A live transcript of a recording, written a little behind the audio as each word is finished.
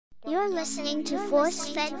You're listening to Force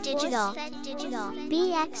Fed Digital.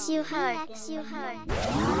 BX you heard.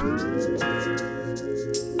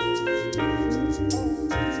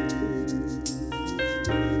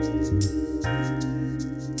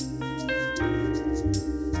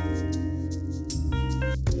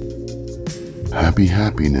 Happy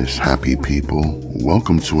happiness, happy people.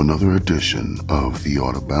 Welcome to another edition of The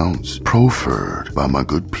Art of Bounce, proffered by my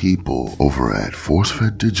good people over at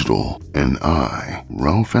ForceFed Digital and I,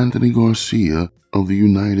 Ralph Anthony Garcia of the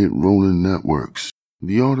United Ronin Networks.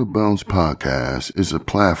 The Art of Bounce podcast is a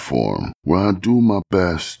platform where I do my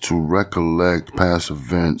best to recollect past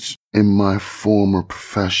events in my former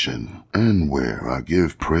profession and where I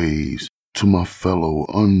give praise to my fellow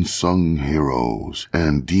unsung heroes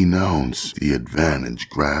and denounce the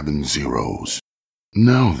advantage-grabbing zeros.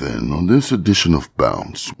 Now then, on this edition of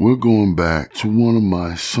Bounce, we're going back to one of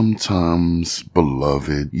my sometimes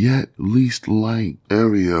beloved yet least liked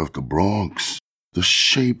area of the Bronx, the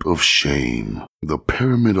shape of shame, the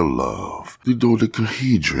pyramid of love, the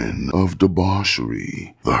dodecahedron of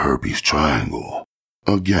debauchery, the herpes triangle.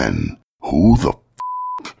 Again, who the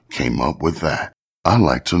came up with that? I'd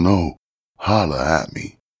like to know. Holla at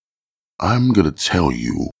me. I'm gonna tell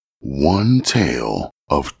you one tale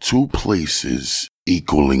of two places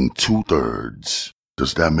equaling 2/3.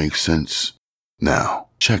 Does that make sense? Now,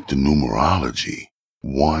 check the numerology.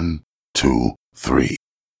 1, 2, 3.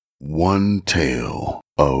 One tale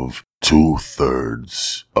of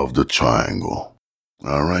 2/3 of the triangle.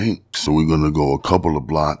 Alright, so we're gonna go a couple of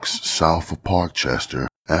blocks south of Parkchester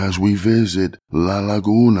as we visit La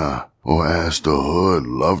Laguna, or as the hood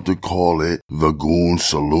love to call it, the Goon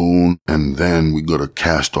Saloon, and then we gotta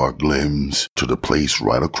cast our glimpse to the place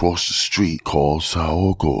right across the street called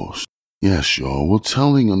Saoco's. Yes, y'all, we're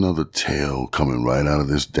telling another tale coming right out of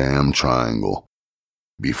this damn triangle.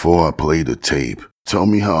 Before I play the tape, tell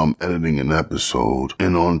me how I'm editing an episode,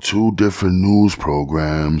 and on 2 different news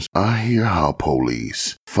programs, I hear how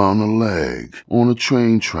police found a leg on the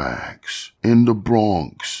train tracks in the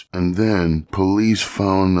Bronx, and then police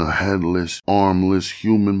found a headless, armless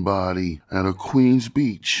human body at a Queens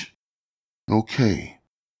Beach. Okay,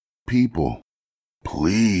 people,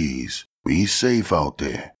 please be safe out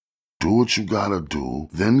there. Do what you gotta do,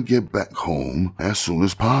 then get back home as soon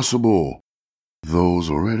as possible. Those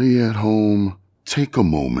already at home, take a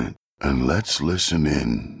moment and let's listen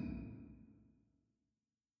in.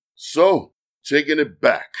 So, taking it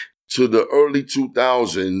back to the early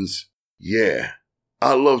 2000s, yeah,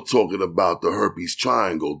 I love talking about the herpes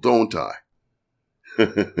triangle, don't I?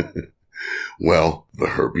 Well, the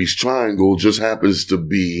herpes triangle just happens to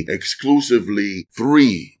be exclusively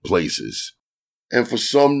 3 places. And for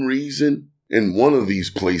some reason, in one of these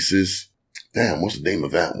places, damn, what's the name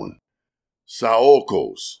of that one?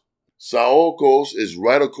 Saoco's. Saoco's is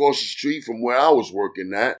right across the street from where I was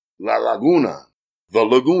working at, La Laguna, the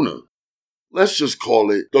Laguna. Let's just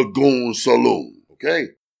call it the Goon Saloon, okay?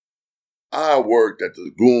 I worked at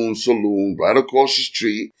the Goon Saloon right across the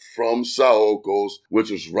street from Saoco's,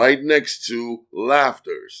 which was right next to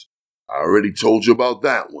Laughter's. I already told you about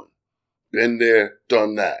that one. Been there,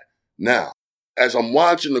 done that. Now, as I'm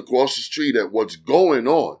watching across the street at what's going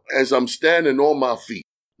on, as I'm standing on my feet,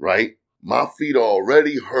 right? My feet are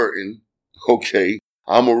already hurting, okay?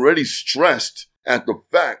 I'm already stressed at the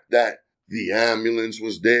fact that the ambulance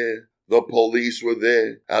was there, the police were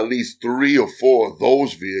there, at least 3 or 4 of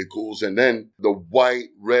those vehicles, and then the white,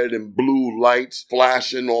 red, and blue lights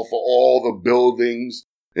flashing off of all the buildings.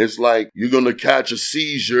 It's like you're gonna catch a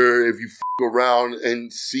seizure if you around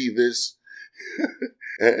and see this.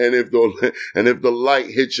 And if the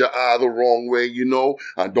light hits your eye the wrong way,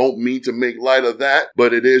 I don't mean to make light of that,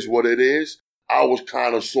 but it is what it is. I was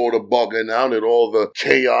kind of sort of bugging out at all the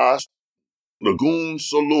chaos. Lagoon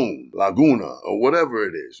Saloon, Laguna, or whatever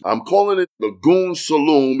it is. I'm calling it Lagoon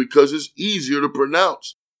Saloon because it's easier to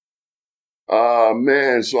pronounce.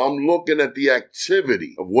 Man, so I'm looking at the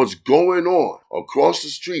activity of what's going on across the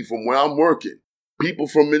street from where I'm working. People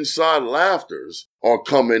from inside Laughter's are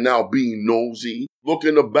coming out being nosy,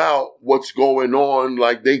 looking about what's going on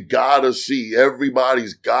like they gotta see.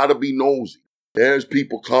 Everybody's gotta be nosy. There's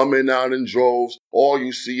people coming out in droves. All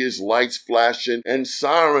you see is lights flashing and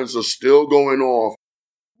sirens are still going off.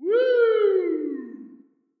 Woo!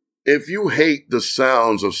 If you hate the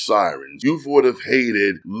sounds of sirens, you would have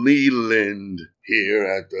hated Leland here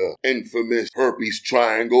at the infamous herpes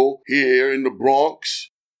triangle here in the Bronx.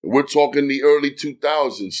 We're talking the early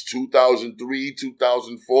 2000s, 2003,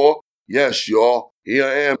 2004. Yes, y'all, here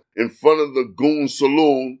I am in front of the Goon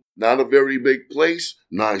Saloon. Not a very big place,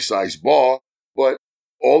 nice ice bar, but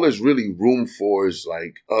all there's really room for is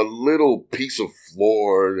like a little piece of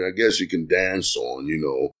floor that I guess you can dance on,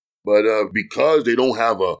 But because they don't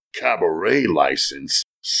have a cabaret license,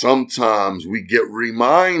 sometimes we get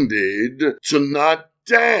reminded to not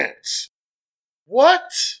dance.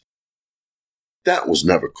 What? That was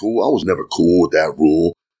never cool. I was never cool with that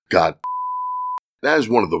rule. God, that is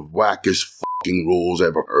one of the wackest fucking rules I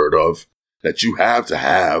ever heard of. That you have to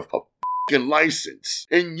have a fucking license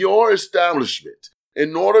in your establishment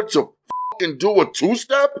in order to fucking do a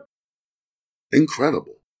two-step?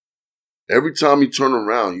 Incredible. Every time you turn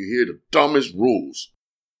around, you hear the dumbest rules.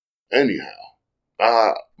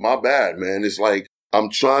 Anyhow, my bad, man. It's like I'm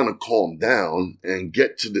trying to calm down and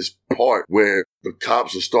get to this part where the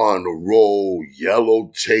cops are starting to roll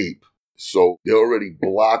yellow tape. So they're already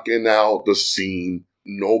blocking out the scene.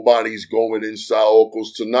 Nobody's going in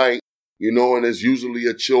Saoco's tonight. And it's usually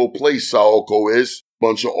a chill place, Saoco is.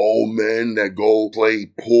 Bunch of old men that go play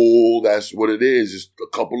pool. That's what it is. It's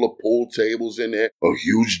a couple of pool tables in there. A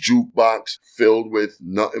huge jukebox filled with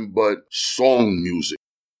nothing but song music.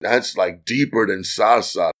 That's like deeper than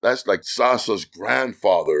salsa. That's like salsa's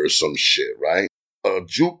grandfather or some shit, right? A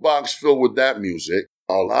jukebox filled with that music.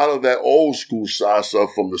 A lot of that old school salsa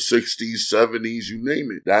from the 60s, 70s, you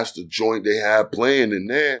name it. That's the joint they had playing in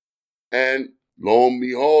there. And lo and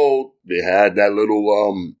behold, they had that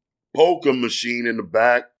little poker machine in the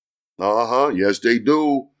back. Yes, they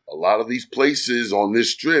do. A lot of these places on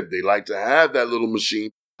this strip, they like to have that little machine.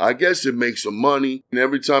 I guess it makes some money. And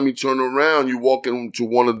every time you turn around, you walk into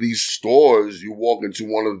one of these stores, you walk into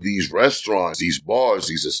one of these restaurants, these bars,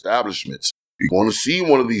 these establishments. You're going to see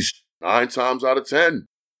one of these 9 times out of 10.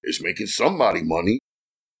 It's making somebody money.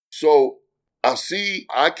 So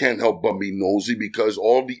I can't help but be nosy because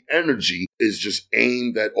all the energy is just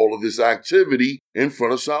aimed at all of this activity in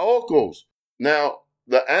front of Saoco's. Now,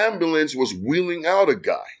 the ambulance was wheeling out a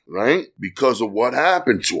guy, right? Because of what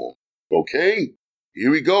happened to him. Okay,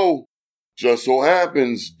 here we go. Just so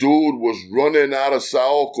happens, dude was running out of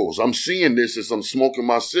Saoco's. I'm seeing this as I'm smoking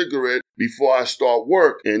my cigarette before I start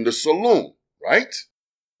work in the saloon, right?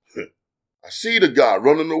 I see the guy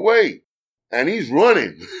running away, and he's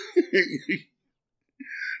running.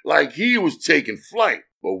 Like he was taking flight.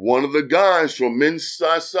 But one of the guys from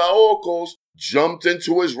inside Saoco's jumped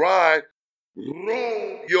into his ride.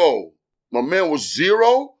 Yo, my man was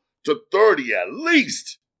 0 to 30 at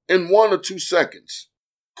least in 1 or 2 seconds.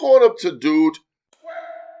 Caught up to dude.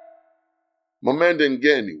 My man didn't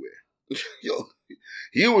get anywhere. Yo,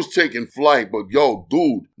 he was taking flight, but yo,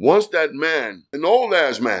 dude, once that man, an old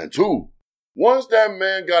ass man too, once that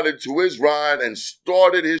man got into his ride and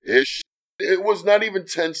started his shit, it was not even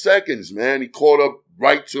 10 seconds, man. He caught up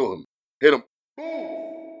right to him. Hit him.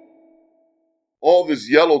 Boom. All this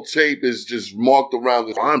yellow tape is just marked around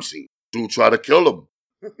the crime scene. Dude tried to kill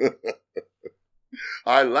him.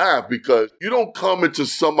 I laugh because you don't come into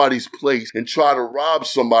somebody's place and try to rob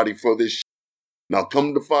somebody for this shit. Now,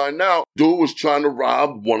 come to find out, dude was trying to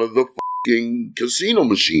rob one of the fucking casino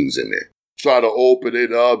machines in there. Try to open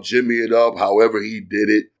it up, jimmy it up, however he did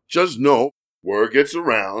it. Just know, word gets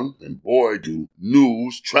around, and boy, do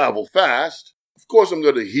news travel fast. Of course, I'm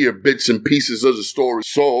going to hear bits and pieces of the story,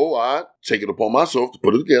 so I take it upon myself to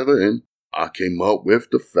put it together, and I came up with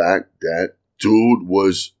the fact that dude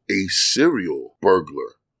was a serial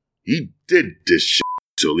burglar. He did this shit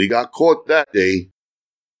till he got caught that day.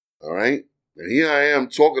 All right? And here I am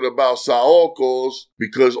talking about Saoco's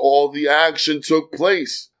because all the action took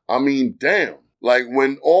place. I mean, damn. Like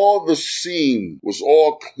when all the scene was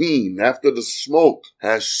all clean after the smoke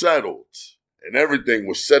had settled and everything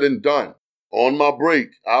was said and done. On my break,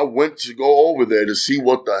 I went to go over there to see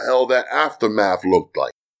what the hell that aftermath looked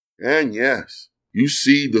like. And yes, you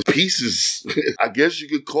see the pieces. I guess you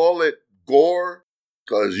could call it gore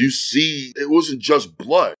because you see it wasn't just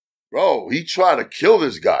blood. Bro, he tried to kill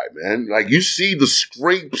this guy, man. Like you see the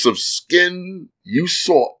scrapes of skin. You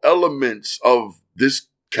saw elements of this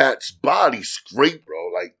cat's body scraped, bro.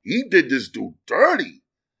 Like, he did this dude dirty.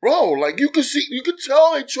 Bro, like, you could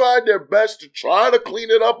tell they tried their best to try to clean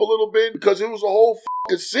it up a little bit because it was a whole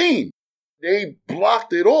fucking scene. They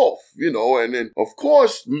blocked it off, and then, of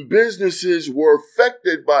course, businesses were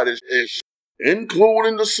affected by this ish,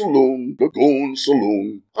 including the saloon, the Goon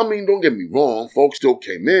Saloon. I mean, don't get me wrong, folks still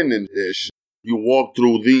came in and ish. You walk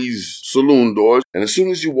through these saloon doors, and as soon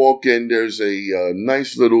as you walk in, there's a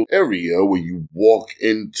nice little area where you walk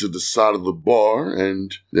into the side of the bar,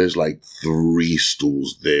 and there's like 3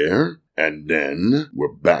 stools there. And then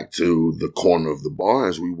we're back to the corner of the bar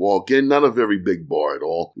as we walk in. Not a very big bar at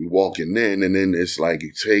all. We walking in, and then it's like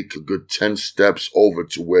you take a good 10 steps over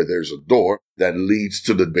to where there's a door that leads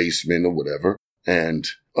to the basement or whatever. And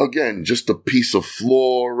Again, just a piece of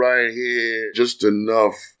floor right here, just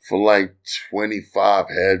enough for like 25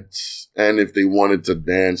 heads. And if they wanted to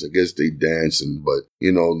dance, I guess they dancing. But, they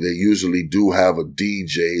usually do have a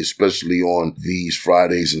DJ, especially on these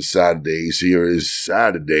Fridays and Saturdays. Here is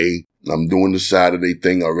Saturday. I'm doing the Saturday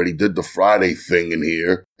thing. I already did the Friday thing in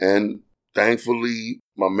here. And thankfully,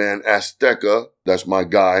 my man Azteca, that's my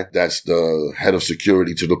guy, that's the head of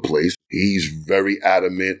security to the place. He's very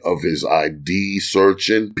adamant of his ID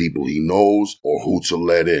searching people he knows or who to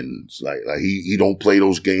let in. It's like he don't play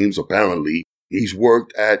those games, apparently. He's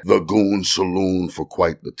worked at the Goon Saloon for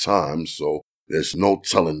quite the time, so there's no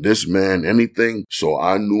telling this man anything. So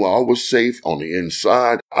I knew I was safe on the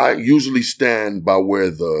inside. I usually stand by where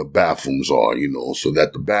the bathrooms are, so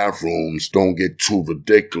that the bathrooms don't get too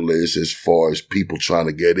ridiculous as far as people trying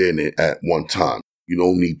to get in it at one time. You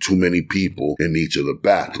don't need too many people in each of the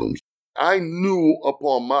bathrooms. I knew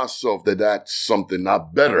upon myself that that's something I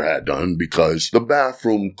better had done because the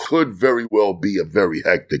bathroom could very well be a very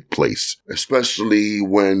hectic place, especially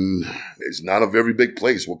when it's not a very big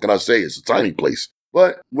place. What can I say? It's a tiny place.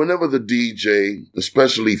 But whenever the DJ,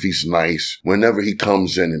 especially if he's nice, whenever he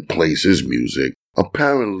comes in and plays his music,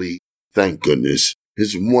 apparently, thank goodness,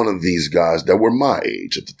 is one of these guys that were my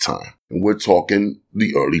age at the time. And we're talking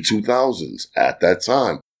the early 2000s at that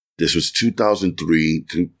time. This was 2003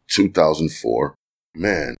 to 2004.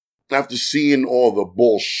 Man, after seeing all the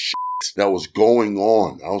bullshit that was going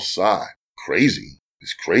on outside, crazy.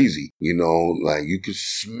 It's crazy. You could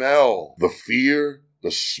smell the fear,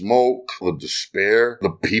 the smoke, the despair,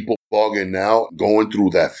 the people bugging out, going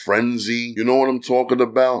through that frenzy. You know what I'm talking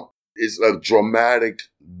about? It's a dramatic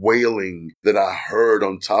wailing that I heard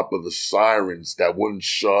on top of the sirens that wouldn't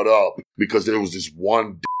shut up because there was this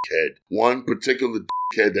one particular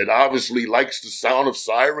dickhead that obviously likes the sound of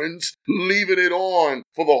sirens, leaving it on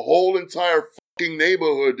for the whole entire fucking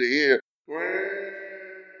neighborhood to hear.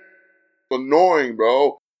 Annoying,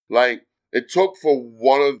 bro. Like, it took for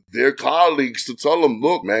one of their colleagues to tell them,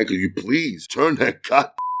 look, man, could you please turn that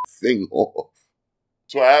goddamn thing off?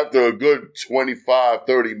 So after a good 25,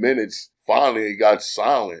 30 minutes, finally it got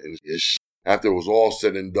silent and shit. After it was all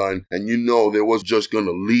said and done, and they was just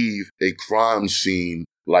gonna leave a crime scene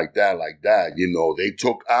like that. They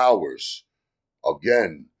took hours.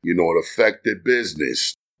 Again, it affected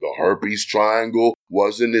business. The herpes triangle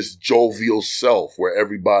wasn't its jovial self where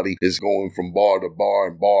everybody is going from bar to bar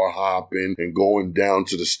and bar hopping and going down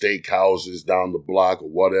to the steakhouses down the block or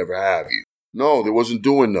whatever have you. No, they wasn't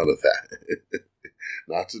doing none of that.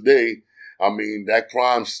 Not today. I mean, that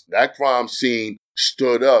crime scene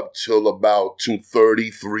stood up till about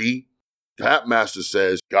 2:33. Pat Master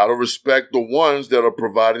says, gotta respect the ones that are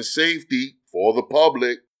providing safety for the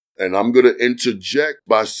public. And I'm going to interject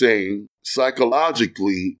by saying,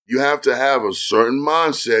 psychologically, you have to have a certain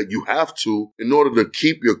mindset. You have to, in order to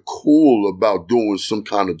keep your cool about doing some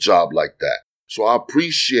kind of job like that. So I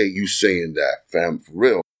appreciate you saying that, fam, for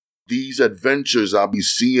real. These adventures I'll be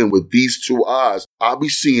seeing with these two eyes, I'll be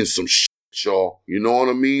seeing some shit, y'all. You know what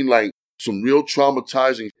I mean? Like some real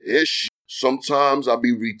traumatizing shit. Sometimes I'll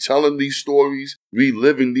be retelling these stories,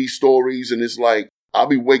 reliving these stories, and it's like, I'll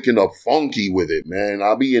be waking up funky with it, man.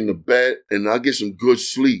 I'll be in the bed and I'll get some good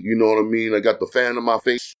sleep. You know what I mean? I got the fan in my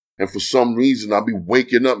face. And for some reason, I'll be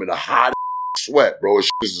waking up in a hot sweat, bro. It's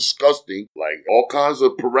disgusting. Like all kinds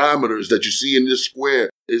of parameters that you see in this square.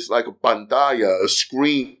 It's like a pantalla, a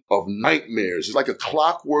screen of nightmares. It's like a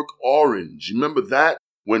clockwork orange. You remember that?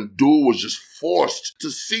 When dude was just forced to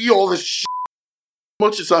see all this shit.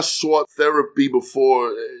 Much as I sought therapy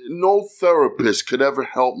before, no therapist could ever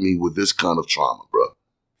help me with this kind of trauma, bro.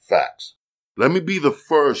 Facts. Let me be the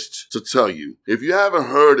first to tell you, if you haven't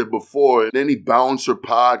heard it before in any bouncer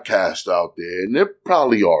podcast out there, and there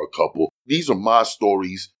probably are a couple, these are my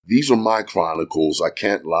stories. These are my chronicles. I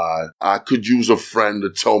can't lie. I could use a friend to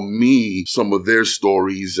tell me some of their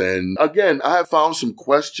stories. And again, I have found some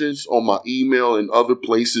questions on my email and other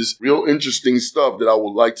places. Real interesting stuff that I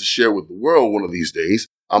would like to share with the world one of these days.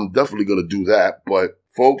 I'm definitely going to do that. But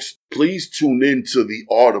folks, please tune in to The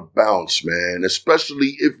Art of Bounce, man.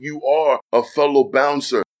 Especially if you are a fellow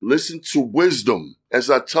bouncer. Listen to wisdom as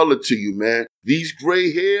I tell it to you, man. These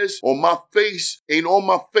gray hairs on my face ain't on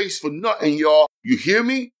my face for nothing, y'all. You hear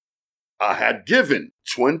me? I had given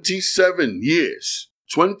 27 years.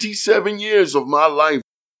 27 years of my life.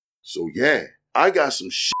 So yeah, I got some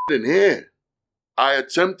shit in here. I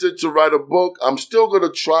attempted to write a book. I'm still going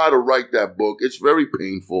to try to write that book. It's very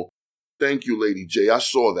painful. Thank you, Lady J. I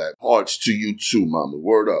saw that. Hearts to you too, mama.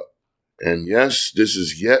 Word up. And yes, this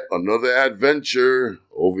is yet another adventure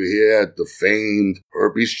over here at the famed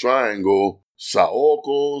Herpes Triangle,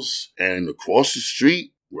 Saoco's, and across the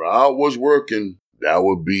street, Where I was working, that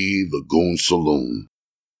would be the Goon Saloon.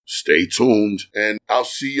 Stay tuned, and I'll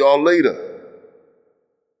see y'all later.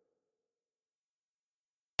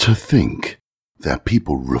 To think that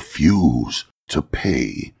people refuse to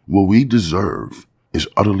pay what we deserve is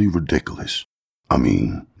utterly ridiculous. I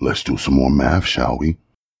mean, let's do some more math, shall we?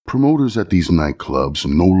 Promoters at these nightclubs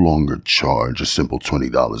no longer charge a simple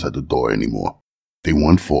 $20 at the door anymore. They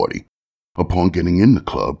want $40. Upon getting in the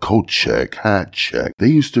club, coat check, hat check, they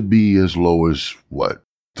used to be as low as,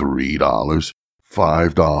 $3,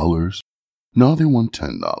 $5? Now they want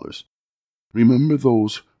 $10. Remember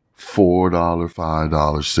those $4, $5,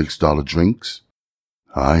 $6 drinks?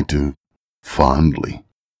 I do, fondly.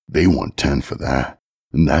 They want $10 for that,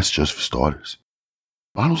 and that's just for starters.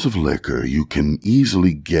 Bottles of liquor you can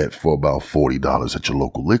easily get for about $40 at your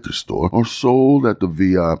local liquor store are sold at the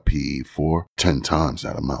VIP for 10 times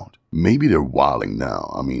that amount. Maybe they're wilding now.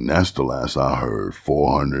 I mean, that's the last I heard.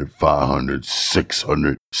 $400, $500,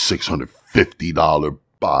 $600, $650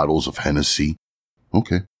 bottles of Hennessy.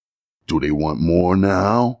 Okay. Do they want more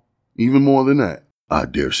now? Even more than that, I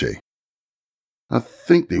dare say. I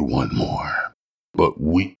think they want more. But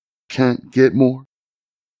we can't get more.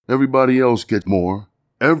 Everybody else gets more.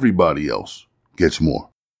 Everybody else gets more.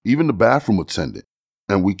 Even the bathroom attendant.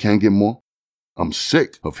 And we can't get more? I'm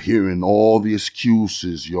sick of hearing all the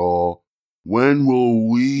excuses, y'all. When will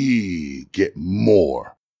we get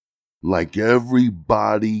more? Like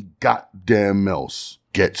everybody goddamn else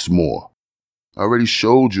gets more. I already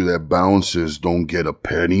showed you that bouncers don't get a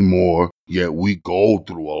penny more, yet we go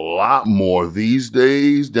through a lot more these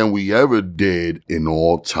days than we ever did in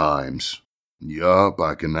all times. Yup,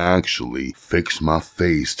 I can actually fix my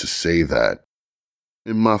face to say that.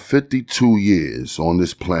 In my 52 years on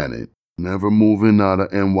this planet, never moving out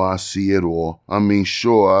of NYC at all. I mean,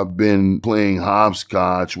 sure, I've been playing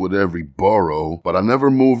hopscotch with every borough, but I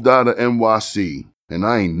never moved out of NYC. And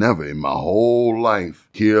I ain't never in my whole life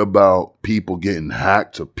hear about people getting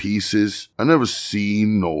hacked to pieces. I never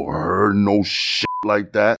seen nor heard no shit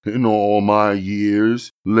like that in all my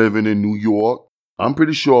years living in New York. I'm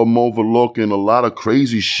pretty sure I'm overlooking a lot of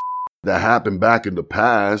crazy shit that happened back in the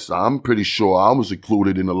past. I'm pretty sure I was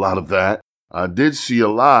included in a lot of that. I did see a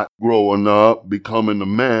lot growing up, becoming a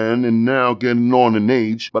man, and now getting on in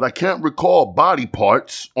age, but I can't recall body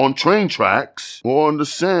parts on train tracks or on the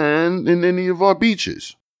sand in any of our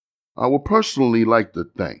beaches. I would personally like to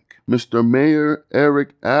thank Mr. Mayor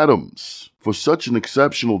Eric Adams for such an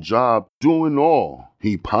exceptional job doing all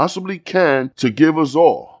he possibly can to give us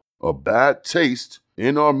all a bad taste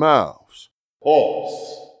in our mouths.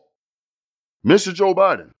 Pause. Mr. Joe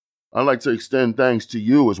Biden, I'd like to extend thanks to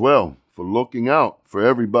you as well for looking out for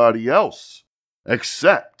everybody else,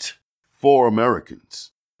 except for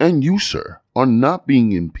Americans. And you, sir, are not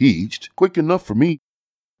being impeached quick enough for me.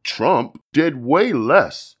 Trump did way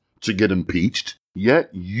less to get impeached,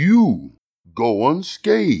 yet you go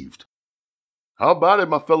unscathed. How about it,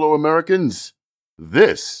 my fellow Americans?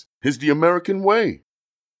 This is the American way.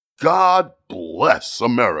 God bless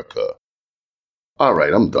America. All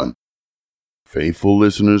right, I'm done. Faithful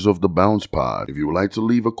listeners of the Bounce Pod, if you would like to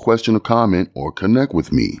leave a question or comment or connect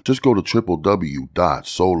with me, just go to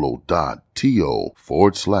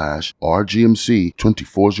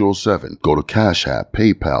www.solo.to/RGMC2407. Go to Cash App,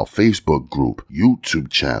 PayPal, Facebook group, YouTube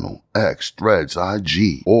channel, X, Threads,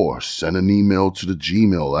 IG, or send an email to the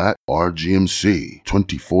Gmail at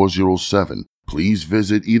RGMC2407. Please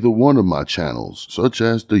visit either one of my channels, such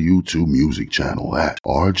as the YouTube music channel at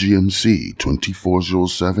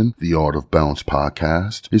RGMC2407. The Art of Bounce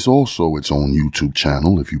podcast is also its own YouTube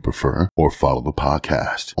channel if you prefer, or follow the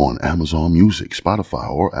podcast on Amazon Music, Spotify,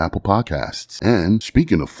 or Apple Podcasts. And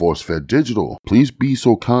speaking of force-fed digital, please be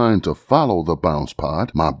so kind to follow the Bounce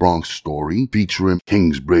Pod, my Bronx story featuring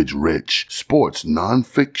Kingsbridge Rich, sports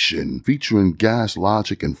nonfiction featuring Gas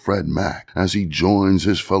Logic and Fred Mack as he joins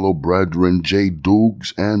his fellow brethren Jay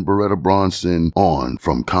Dukes and Beretta Bronson on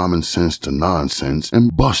From Common Sense to Nonsense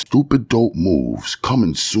and Bust Stupid Dope Moves,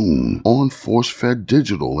 coming soon on Force-Fed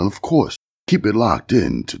Digital. And of course, keep it locked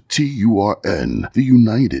in to TURN, the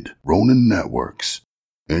United Ronin Networks.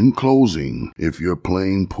 In closing, if you're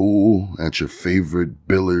playing pool at your favorite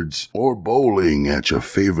billiards or bowling at your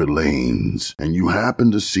favorite lanes, and you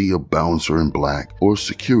happen to see a bouncer in black or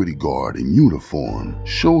security guard in uniform,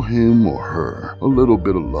 show him or her a little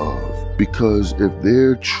bit of love, because if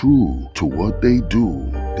they're true to what they do,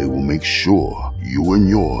 they will make sure you and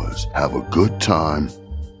yours have a good time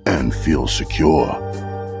and feel secure.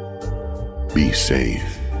 Be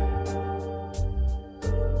safe.